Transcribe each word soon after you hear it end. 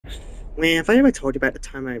Man, have I ever told you about the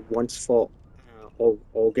time I once thought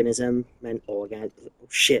organism meant organ? Oh,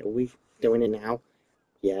 shit, are we doing it now?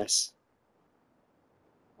 Yes.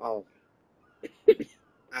 Oh,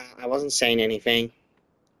 I wasn't saying anything.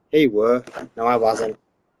 Here you were. No, I wasn't.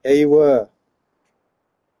 Here you were.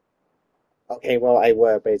 Okay, well, I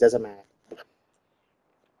were, but it doesn't matter.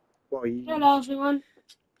 Well, you Hello everyone.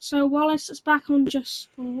 So Wallace is back on just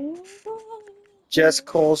for just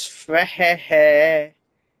cause fresh, yeah.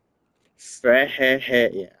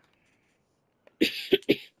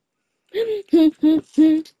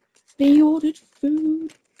 they ordered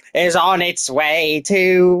food. Is on its way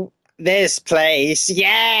to this place,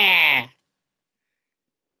 yeah!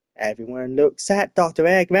 Everyone looks at Dr.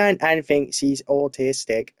 Eggman and thinks he's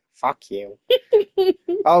autistic. Fuck you.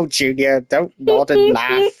 Oh, Junior, don't nod and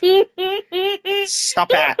laugh. Stop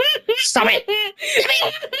it. Stop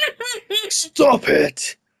it. Stop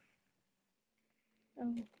it.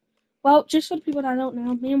 Oh. Well, just for the people that don't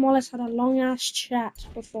know, me and Wallace had a long ass chat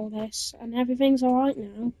before this, and everything's alright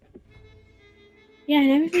now. Yeah,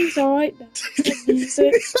 and everything's alright now.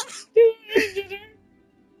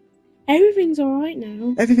 Everything's alright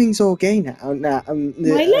now. Everything's okay now. My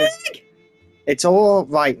leg! It's all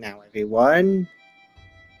right now, everyone.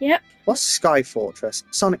 Yep. What's Sky Fortress?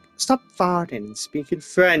 Sonic, stop farting and speaking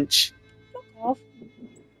French. Fuck off.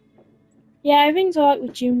 Yeah, everything's alright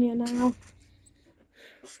with Junior now.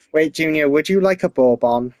 Wait, Junior, would you like a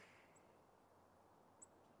bourbon?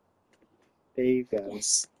 There you go.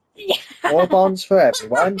 Yeah. Bourbons for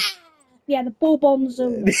everyone. Yeah, the Bourbon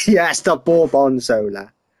Zone. Yes, the bourbon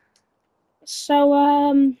Zola. So,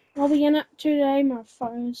 what are we getting up to today,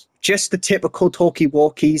 motherfuckers? Just the typical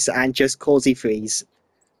talkie-walkies and just causey freeze.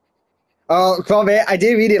 Oh, Corbett, I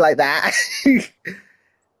did read it like that.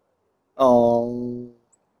 Oh,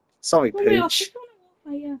 sorry, Oh my gosh, I Pooch. just want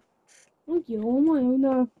to walk later. Oh, you on my own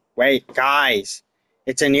now. Wait, guys,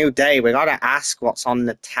 it's a new day. We gotta ask what's on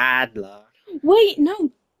the Tadler. Wait,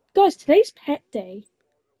 no. Guys, today's pet day.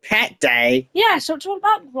 Pet day? Yeah, so it's all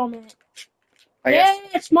about Gromit. I Yeah,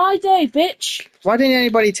 guess. it's my day, bitch. Why didn't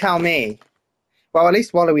anybody tell me? Well, at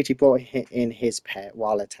least Waluigi brought in his pet,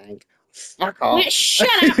 Tank. Fuck off. Wait, shut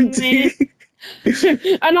up, man.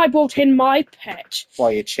 And I brought in my pet.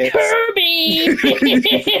 Why, your chips? Kirby!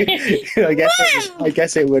 I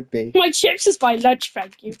guess it would be. My chips is my lunch,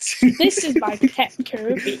 thank you. This is my pet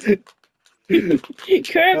Kirby.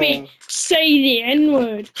 Kirby, say the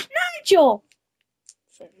N-word. Nigel!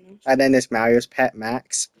 And then there's Mario's pet,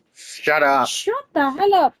 Max. Shut up. Shut the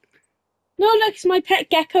hell up. No, look, it's my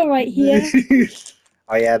pet gecko right here.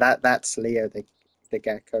 Oh yeah, that's Leo the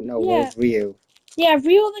gecko. No, Yeah. Ryu. Yeah,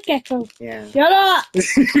 Rio the gecko. Yeah. Shut up!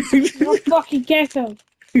 You're a fucking gecko.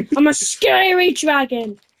 I'm a scary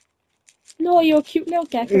dragon. No, you're a cute little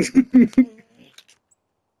gecko. The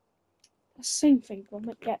same thing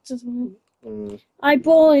Gromit gets as well. I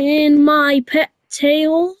brought in my pet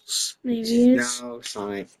Tails. Maybe it's. No,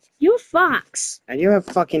 Sonic. You're Fox. And you're a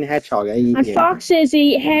fucking hedgehog. I eat And you. foxes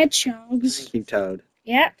eat hedgehogs. Thank you, Toad.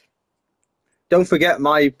 Yep. Don't forget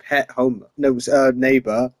my pet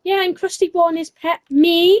neighbor. Yeah, and Krusty brought in his pet,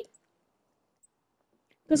 me.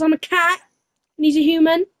 Because I'm a cat, and he's a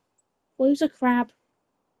human. Well, he's a crab.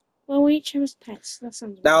 Well, we each have his pets. That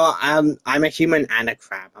sounds right. No, I'm a human and a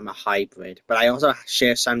crab. I'm a hybrid, but I also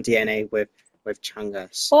share some DNA with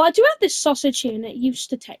Chungus. Well, I do have this sausage here, and it used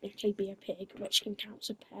to technically be a pig, which can count as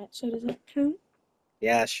a pet. So does that count?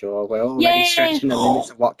 Yeah, sure. We're already stretching the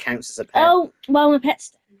limits of what counts as a pet. Oh, well, my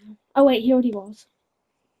pet's dead now. Oh, wait, he already was.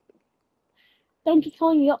 Donkey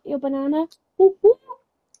Kong, you got your banana? Woo, woo.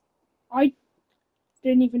 I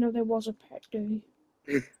didn't even know there was a pet, do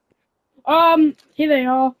you? Here they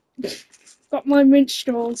are. Got my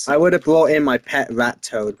minstrels. I would have brought in my pet rat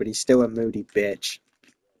Toad, but he's still a moody bitch.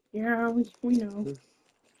 Yeah, we know. But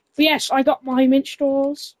yes, I got my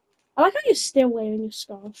minstrels. I like how you're still wearing your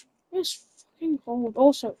scarf. It's fucking cold.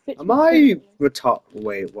 Also, it fits Am me I perfectly. retarded?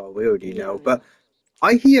 Wait, well, we already know, but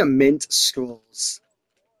I hear mint straws.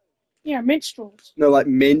 Yeah, minstrels. No, like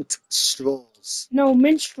mint straws. No,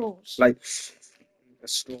 minstrels. Like a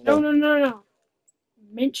straw. No.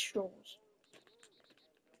 Minstrels.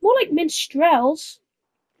 More like minstrels.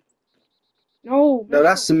 No. No,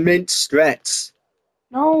 that's mint strets.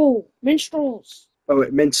 No, minstrels. Oh,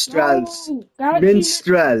 wait, minstrels. No, Galaxy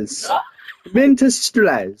Minstrels.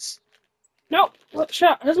 Minstrels. No,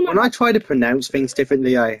 shut up. It doesn't When matter. I try to pronounce things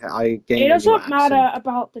differently, I gain It a new doesn't accent. matter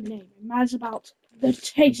about the name. It matters about the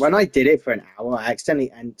taste. When I did it for an hour, I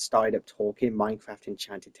accidentally started up talking Minecraft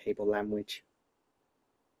Enchanted Table language.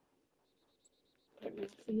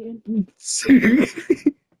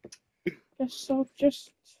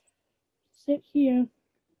 Just sit here.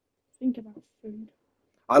 think about food.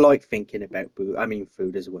 I like thinking about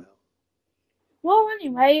food as well. Well,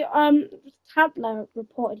 anyway, Tabler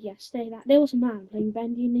reported yesterday that there was a man playing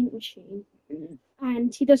vending link machine,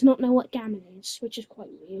 and he does not know what gammon is, which is quite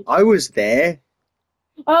weird. I was there.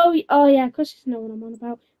 Oh yeah, because he's know what I'm on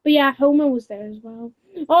about. But yeah, Homer was there as well.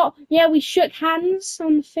 Oh yeah, we shook hands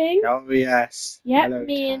on the thing. Oh yes. Yep, Hello,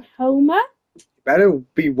 me Tad. and Homer. You better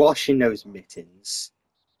be washing those mittens.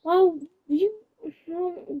 Well,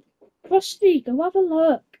 Krusty, go have a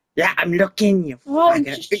look. Yeah, I'm looking, you Oh,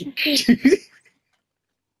 faggot. just checking.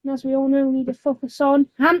 And as we all know, we need to focus on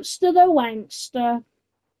Hamster the Wankster.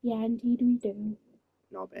 Yeah, indeed we do.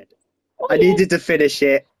 Not bad. Oh, I yeah. needed to finish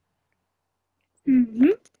it.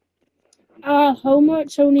 Homer,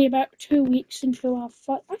 it's only about 2 weeks until our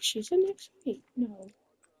fight. Actually, is it next week? No.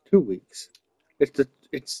 2 weeks.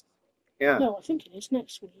 Yeah. No, I think it is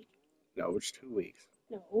next week. No, it's 2 weeks.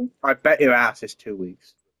 No. I bet your ass it's 2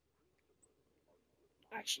 weeks.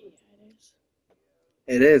 Actually, yeah, it is.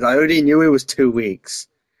 It is. I already knew it was 2 weeks.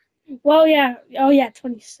 Well, yeah. Oh, yeah,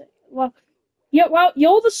 26. Well,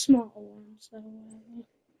 you're the smarter one, so.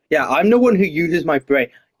 Yeah, I'm the one who uses my brain.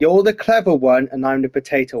 You're the clever one, and I'm the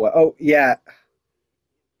potato one. Oh, yeah.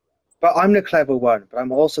 But I'm the clever one, but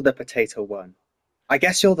I'm also the potato one. I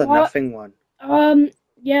guess you're the nothing one.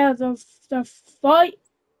 Yeah, the fight.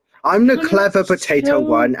 I'm the clever potato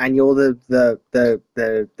one, and you're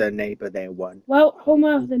the neighbor there one. Well,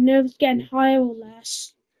 Homer, the nerves getting higher or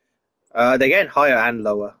less? They're getting higher and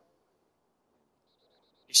lower.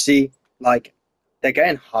 You see, like, they're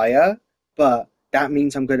getting higher, but that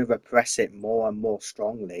means I'm going to repress it more and more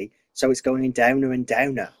strongly, so it's going downer and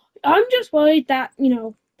downer. I'm just worried that,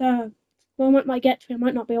 the moment might get to me, I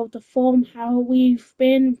might not be able to form how we've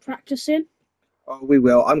been practicing. Oh, we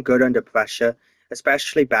will. I'm good under pressure,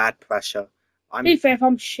 especially bad pressure. To be fair, if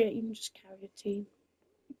I'm shit, you can just carry a team.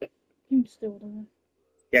 You can still do it.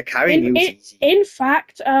 Yeah, carrying you is easy. In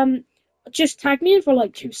fact, just tag me in for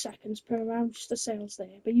like 2 seconds per round just to say I was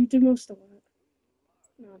there, but you do most of the work.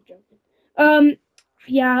 No, I'm joking.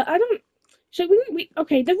 Yeah, I don't. So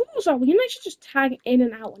okay. The rules are we can actually just tag in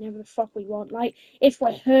and out whenever the fuck we want. Like if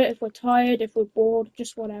we're hurt, if we're tired, if we're bored,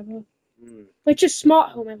 just whatever. Which is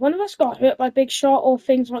smart, Homer. If one of us got hurt by Big Shot or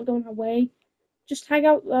things aren't going our way, just tag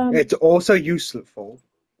out. It's also useful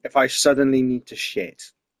if I suddenly need to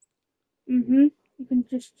shit. You can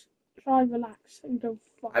just try relax and go.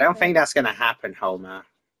 I don't think that's gonna happen, Homer.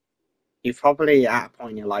 You're probably at a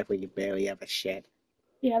point in your life where you barely ever shit.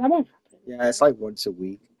 Yeah, that won't happen. Yeah, it's like once a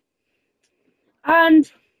week.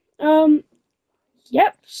 And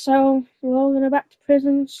yep. So we're all gonna back to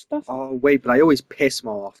prison and stuff. Oh wait, but I always piss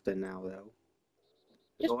more often now, though.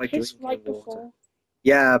 Just piss right before.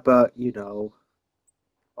 Yeah, but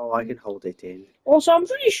oh, I can hold it in. Also, I'm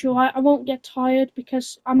pretty sure I won't get tired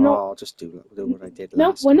because I'm not. Oh, I'll just do what I did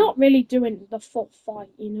last No, we're time. not really doing the full fight,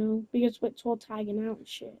 because we're all tagging out and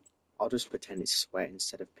shit. I'll just pretend it's sweat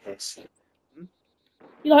instead of piss.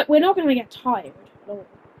 We're not gonna get tired at all.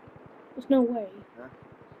 There's no way.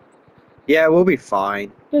 Yeah, we'll be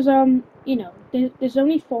fine. Because there's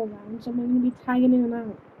only 4 rounds, and we're gonna be tagging in and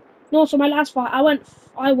out. No, so my last fight, I went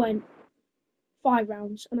 5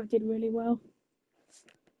 rounds, and I did really well.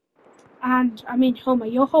 And I mean, Homer,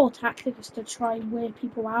 your whole tactic is to try and wear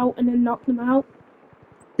people out and then knock them out.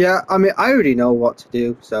 Yeah, I mean, I already know what to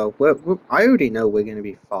do, so I already know we're gonna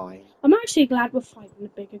be fine. I'm actually glad we're fighting the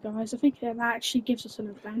bigger guys. I think that actually gives us an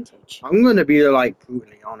advantage. I'm gonna be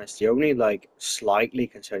brutally honest. The only slightly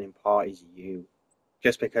concerning part is you,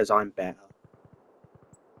 just because I'm better.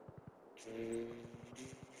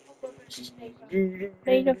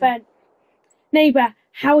 Main event. Neighbor,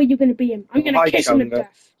 how are you gonna beat him? I'm gonna kiss him to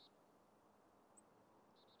death.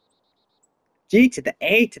 G to the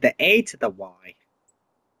A to the A to the Y.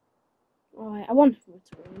 Alright, I want Homer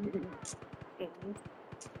to win.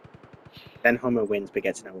 Then Homer wins but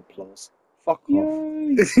gets no applause. Fuck Yay.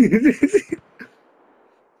 off.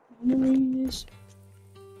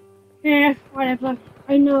 Yeah, whatever.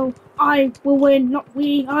 I know. I will win, not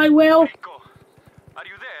we. I will. Rico, are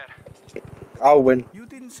you there? I'll win. You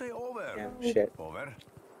didn't say over. Yeah, shit. Over?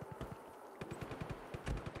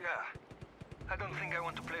 Yeah. I don't think I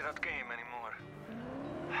want to play that game anymore.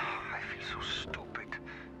 I feel so stupid.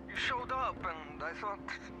 You showed up and I thought,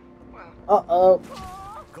 well... Uh-oh.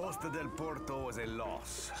 Costa del Porto was a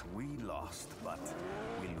loss. We lost, but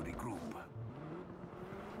we'll regroup.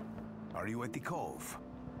 Are you at the cove?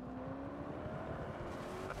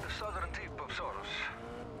 At the southern tip of Soros.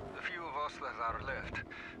 The few of us that are left.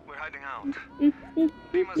 We're hiding out.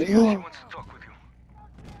 Lima's here. She wants to talk with you.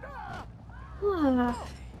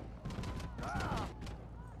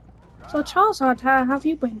 So Charles, how have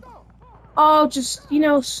you been? Oh, just, you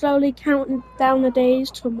know, slowly counting down the days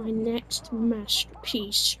to my next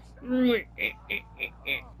masterpiece. Why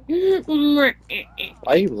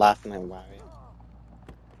are you laughing at Wario?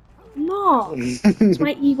 No, it's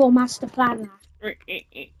my evil master plan. Oh,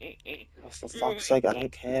 for fuck's sake, I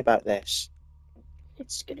don't care about this.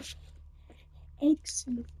 It's gonna be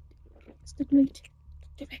excellent. It's the great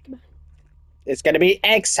Dr. Eggman. It's gonna be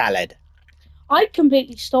egg salad. I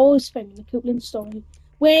completely stole his thing in the Coupland story.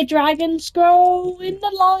 Where dragons grow in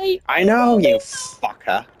the light. I know, you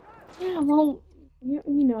fucker. Yeah, well, you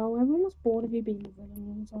know, everyone was bored of you being a villain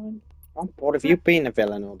all the time. I'm bored of you being a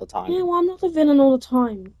villain all the time. Yeah, well, I'm not a villain all the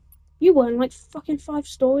time. You were in like fucking 5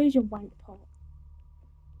 stories, you wank pot.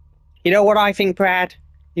 You know what I think, Brad?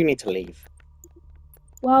 You need to leave.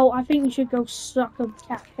 Well, I think you should go suck a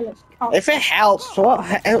caterpillar's cock. If it helps, what?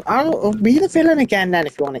 I'll be the villain again then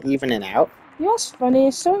if you want to even it out. You know what's funny?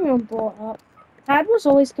 It's something I brought up. Dad was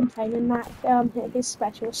always complaining that his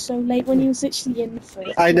special was so late when he was actually in the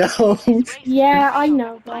first. I know. Yeah, I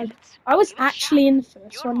know, Dad. I was actually in the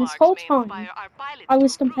first one this whole time. I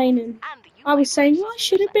was complaining. I was saying, well, I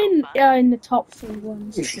should have been in the top 3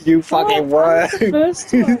 ones. You fucking were. The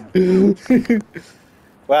first one.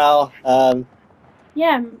 Well,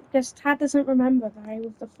 Yeah, because Tad doesn't remember Barry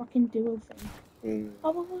with the fucking duo thing.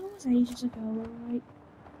 Oh, well, that was ages ago, alright.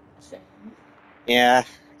 So, yeah,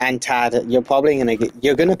 and Tad, you're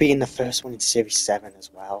gonna be in the first one in Series 7 as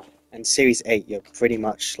well. And Series 8, you're pretty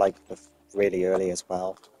much like really early as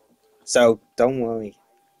well. So don't worry.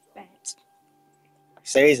 bet.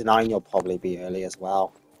 Series 9, you'll probably be early as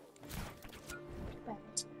well.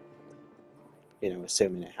 Bet. You know,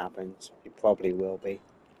 assuming it happens, you probably will be.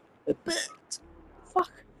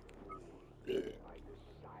 Fuck.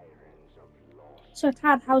 So,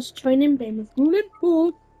 Tad, how's training been with Ruling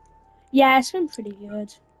Pool? Yeah, it's been pretty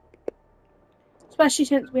good. Especially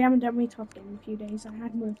since we haven't done Retards game in a few days. I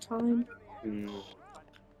had more time. And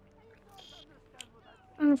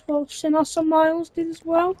of course, Sinos and Miles did as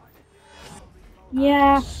well.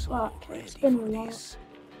 Yeah, fuck. It's been a lot.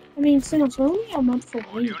 I mean, Sinos, we're only a month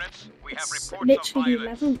away. It's literally the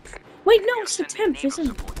 11th. Wait, no, it's the 10th,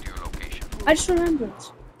 isn't it? I just remembered.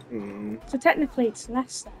 So technically it's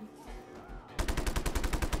less than.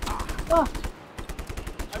 Fuck.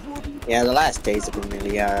 Yeah, the last days have been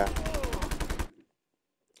really,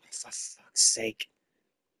 for fuck's sake.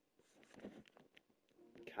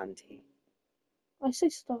 Can't he? I say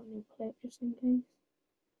start a new clip just in case.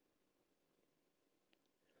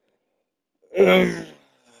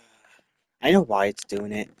 I know why it's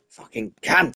doing it. Fucking can't.